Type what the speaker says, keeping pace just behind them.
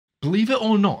Believe it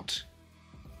or not,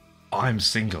 I'm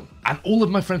single. And all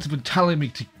of my friends have been telling me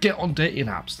to get on dating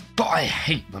apps, but I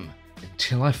hate them.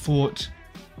 Until I thought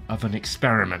of an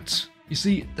experiment. You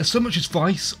see, there's so much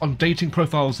advice on dating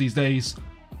profiles these days,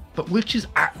 but which is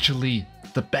actually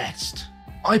the best?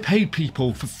 I paid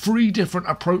people for 3 different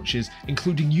approaches,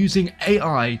 including using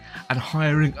AI and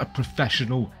hiring a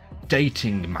professional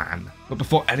dating man. But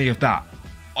before any of that,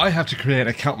 I have to create an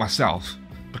account myself,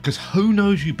 because who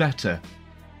knows you better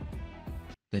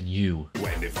than you.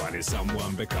 When finding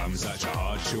someone becomes such a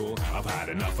hard chore, I've had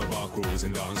enough of our crawls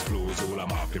and dance floors. All I'm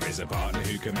after is a partner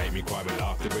who can make me cry with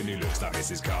laughter when he looks like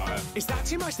Mrs. Carter. Is that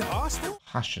too much to ask though?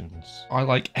 Passions. I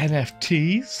like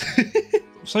NFTs.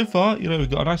 So far, you know, we've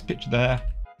got a nice picture there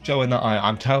showing that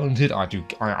I'm talented,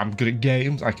 I'm good at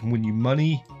games, I can win you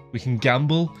money, we can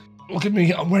gamble. Look at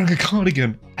me, I'm wearing a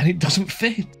cardigan and it doesn't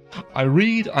fit. I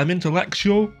read, I'm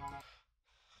intellectual.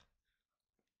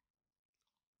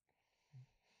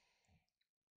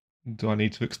 Do I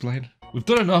need to explain? We've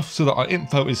done enough so that our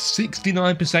info is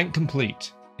 69%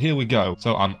 complete. Here we go.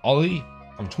 So I'm Ollie,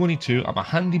 I'm 22, I'm a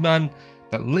handyman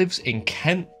that lives in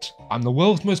Kent. I'm the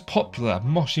world's most popular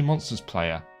Moshi Monsters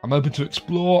player. I'm open to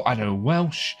explore, I know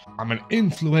Welsh, I'm an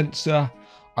influencer,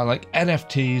 I like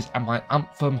NFTs, and my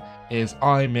anthem is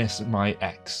I miss my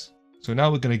ex. So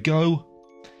now we're gonna go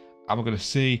and we're gonna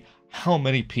see how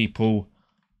many people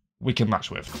we can match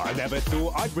with. I never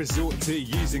thought I'd resort to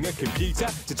using a computer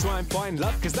to try and find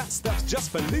love, because that stuff's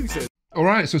just for losers.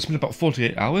 Alright, so it's been about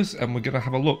 48 hours and we're gonna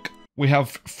have a look. We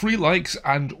have 3 likes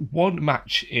and 1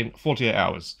 match in 48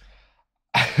 hours.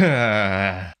 Who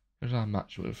did I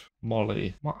match with?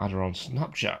 Molly. Might add her on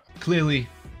Snapchat. Clearly,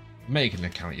 making an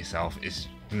account yourself is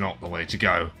not the way to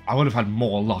go. I would have had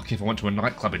more luck if I went to a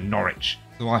nightclub in Norwich.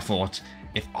 So I thought,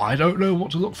 if I don't know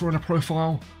what to look for in a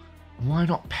profile, why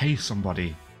not pay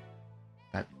somebody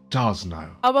that does know?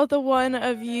 How about the one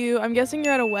of you, I'm guessing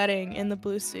you're at a wedding in the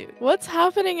blue suit. What's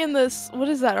happening in this? What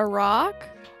is that, a rock?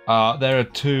 There are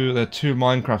two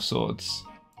Minecraft swords.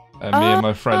 And me and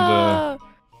my friend are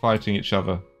fighting each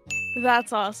other.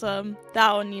 That's awesome.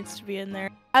 That one needs to be in there.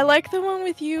 I like the one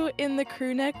with you in the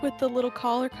crew neck with the little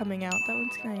collar coming out. That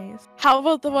one's nice. How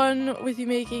about the one with you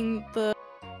making the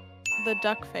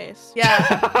duck face? Yeah.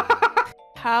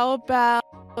 How about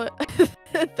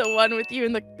the one with you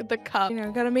in the cup? You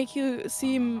know, gotta make you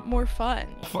seem more fun.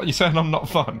 What, you saying I'm not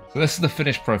fun? So this is the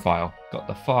finished profile. Got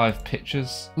the 5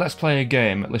 pictures. Let's play a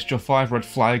game. List your 5 red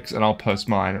flags and I'll post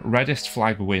mine. Reddest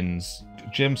flag wins.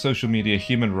 Gym, social media,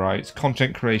 human rights,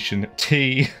 content creation,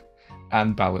 tea,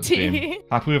 and balance beam.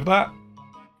 Happy with that?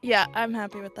 Yeah, I'm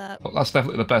happy with that. Well, that's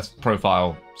definitely the best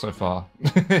profile so far.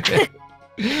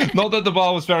 Not that the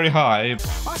bar was very high.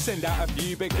 I send out a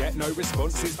few but get no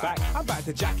responses back. I'm back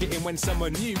to jack it in when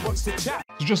someone new wants to chat.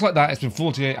 So just like that, it's been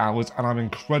 48 hours and I'm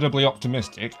incredibly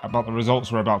optimistic about the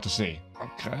results we're about to see.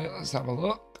 Okay, let's have a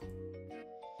look.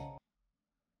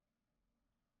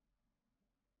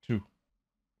 2.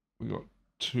 We got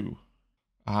 2.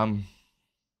 I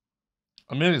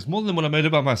mean, it's more than what I made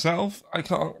it by myself. I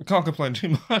can't complain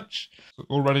too much. So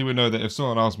already we know that if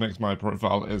someone else makes my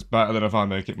profile, it's better than if I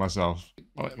make it myself.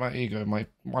 My ego, my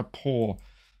poor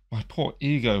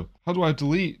ego. How do I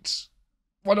delete?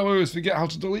 Why do I always forget how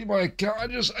to delete my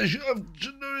account? I should have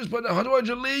noticed by now. How do I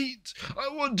delete?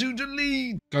 I want to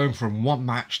delete. Going from 1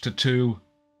 match to 2.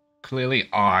 Clearly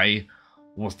I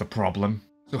was the problem.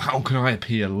 So how can I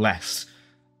appear less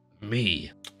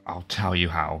me? I'll tell you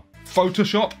how.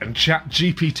 Photoshop and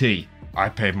ChatGPT. I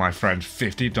paid my friend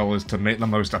 $50 to make the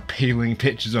most appealing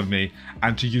pictures of me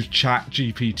and to use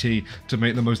ChatGPT to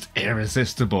make the most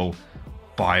irresistible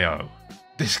bio.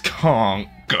 This can't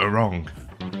go wrong.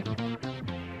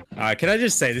 Can I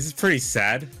just say, this is pretty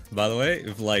sad, by the way,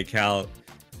 of like how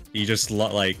you just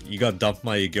you got dumped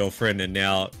by your girlfriend and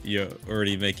now you're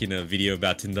already making a video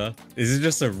about Tinder. This is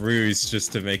just a ruse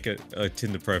just to make a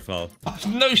Tinder profile.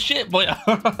 No shit, boy.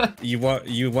 You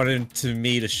wanted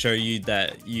me to show you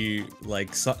that you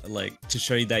to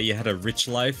show you that you had a rich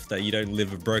life, that you don't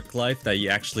live a broke life, that you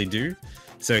actually do.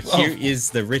 So here is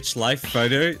the rich life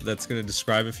photo that's going to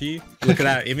describe it for you. Look at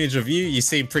that image of you. You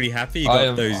seem pretty happy. You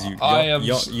got those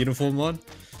yacht uniform on.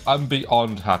 I'm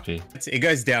beyond happy. It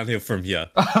goes downhill from here.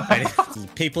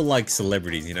 People like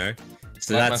celebrities, you know?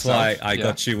 So like that's myself, why I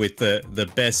got you with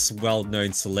the best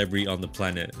well-known celebrity on the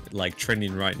planet, like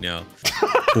trending right now.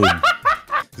 Boom.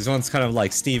 This one's kind of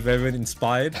like Steve Irwin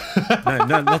inspired.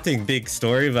 No, nothing big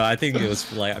story, but I think it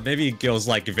was like, maybe girls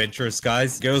like adventurous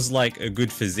guys. Girls like a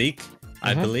good physique,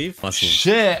 I believe. Muscles.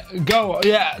 Shit, go,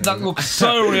 yeah, that looks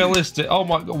so realistic. Oh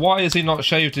my god, why has he not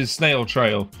shaved his snail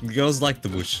trail? Girls like the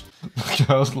bush.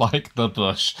 Girls like the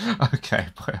bush. Okay,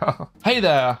 hey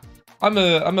there, I'm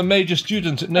a major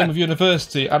student at Name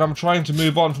University, and I'm trying to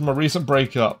move on from a recent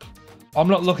breakup. I'm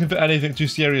not looking for anything too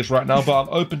serious right now, but I'm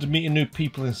open to meeting new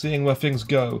people and seeing where things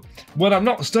go. When I'm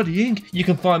not studying, you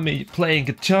can find me playing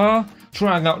guitar,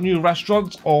 trying out new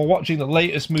restaurants, or watching the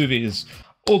latest movies,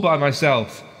 all by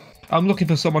myself. I'm looking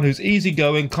for someone who's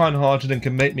easygoing, kind-hearted, and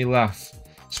can make me laugh.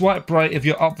 Swipe right if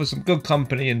you're up for some good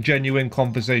company and genuine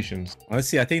conversations.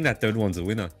 Honestly, I think that third one's a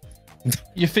winner.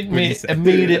 You think me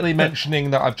immediately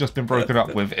mentioning that I've just been broken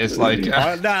up with is like...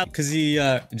 Nah, because he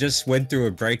just went through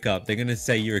a breakup. They're going to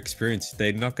say your experience.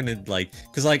 They're not going to, like...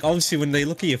 Because, like, obviously, when they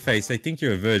look at your face, they think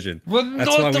you're a virgin. Well,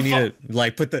 that's why we need to,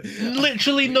 like, put the...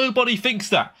 Literally nobody thinks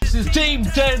that. This is Team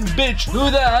 10, bitch. Who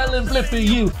the hell is flipping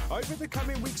you? Over the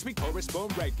coming weeks, we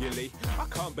correspond regularly. I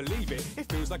can't believe it.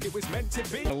 It feels like it was meant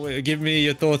to be. Give me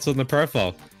your thoughts on the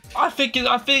profile. I think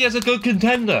it's a good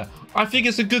contender.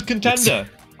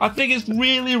 I think it's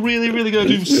really, really, really going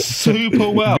to do super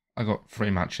well. I got 3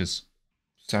 matches,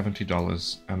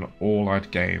 $70, and all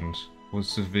I'd gained was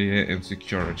severe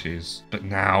insecurities. But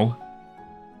now,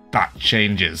 that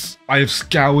changes. I have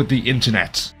scoured the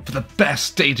internet for the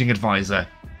best dating advisor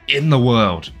in the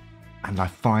world, and I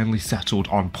finally settled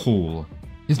on Paul.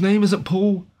 His name isn't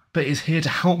Paul, but he's here to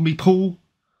help me, Paul.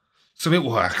 So it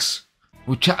works.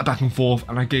 We chatted back and forth,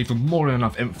 and I gave him more than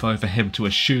enough info for him to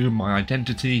assume my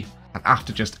identity. And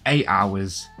after just 8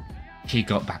 hours, he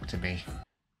got back to me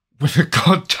with a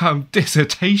goddamn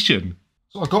dissertation.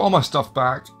 So I got all my stuff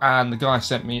back, and the guy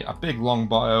sent me a big long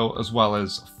bio as well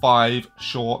as 5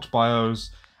 short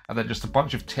bios, and then just a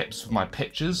bunch of tips for my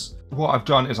pictures. What I've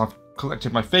done is I've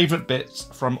collected my favourite bits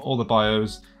from all the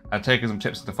bios and taken some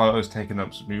tips of the photos, taken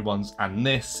up some new ones, and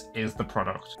this is the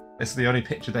product. This is the only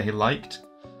picture that he liked.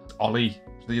 Ollie,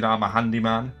 you know, I'm a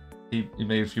handyman. He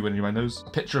made a few innuendos. A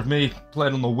picture of me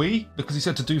playing on the Wii, because he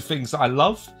said to do things that I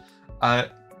love.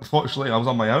 Unfortunately, I was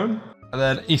on my own. And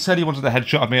then he said he wanted a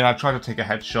headshot of me, and I tried to take a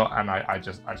headshot, and I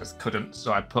just couldn't.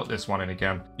 So I put this one in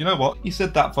again. You know what? He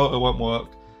said that photo won't work.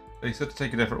 He said to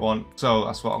take a different one. So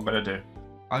that's what I'm going to do.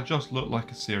 I just look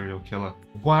like a serial killer.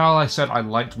 While I said I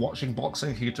liked watching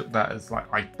boxing, he took that as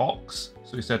like, I box.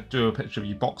 So he said, do a picture of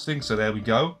you boxing. So there we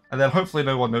go. And then hopefully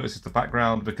no one notices the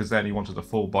background, because then he wanted a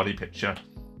full body picture.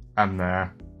 And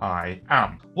there I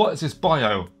am. What is this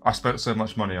bio I spent so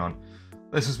much money on?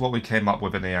 This is what we came up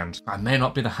with in the end. I may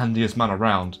not be the handiest man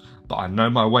around, but I know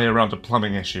my way around a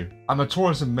plumbing issue. I'm a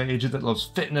tourism major that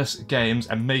loves fitness, games,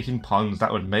 and making puns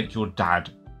that would make your dad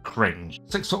cringe.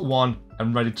 6'1"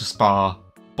 and ready to spar,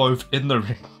 both in the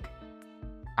ring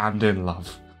and in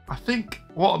love. I think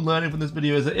what I'm learning from this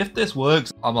video is that if this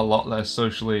works, I'm a lot less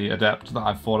socially adept than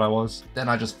I thought I was. Then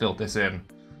I just filled this in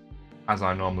as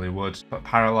I normally would. But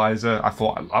Paralyzer, I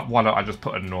thought, why don't I just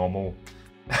put a normal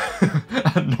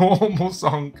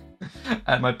song?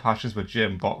 And my passions were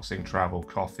gym, boxing, travel,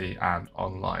 coffee, and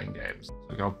online games. So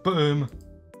we go boom,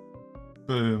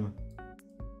 boom,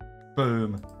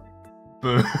 boom,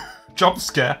 boom. Jump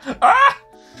scare. Ah!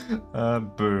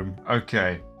 Boom.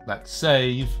 Okay, let's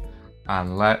save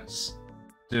and let's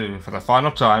do, for the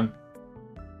final time,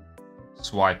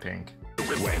 swiping.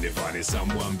 When finding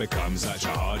someone becomes such a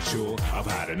hard chore, I've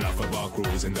had enough of our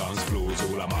crawls and dance floors.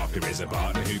 All I'm after is a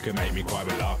partner who can make me cry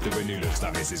with laughter and who looks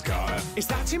like Mrs. Carter. Is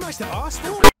that too much to ask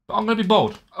for? But I'm going to be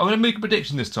bold. I'm going to make a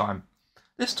prediction this time.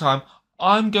 This time,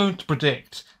 I'm going to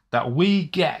predict that we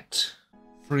get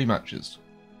 3 matches.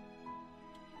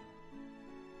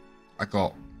 I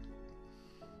got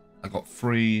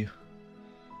 3.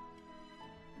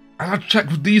 I had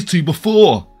checked with these 2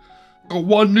 before. Got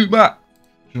 1 new match.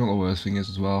 Do you know what the worst thing is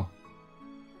as well?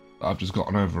 I've just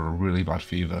gotten over a really bad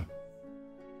fever.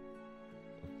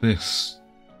 This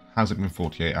hasn't been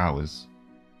 48 hours.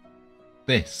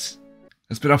 This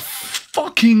has been a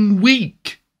fucking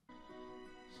week!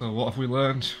 So what have we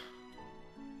learned?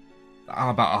 That I'm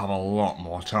about to have a lot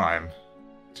more time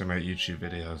to make YouTube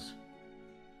videos.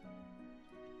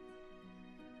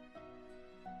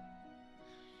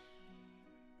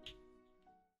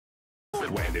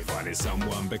 When finding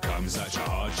someone becomes such a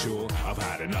hard chore, I've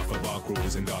had enough of our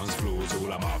crawls and dance floors.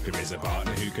 All I'm after is a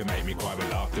partner who can make me cry with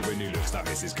laughter and who looks like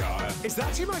Mrs. Carter. Is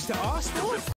that too much to ask for?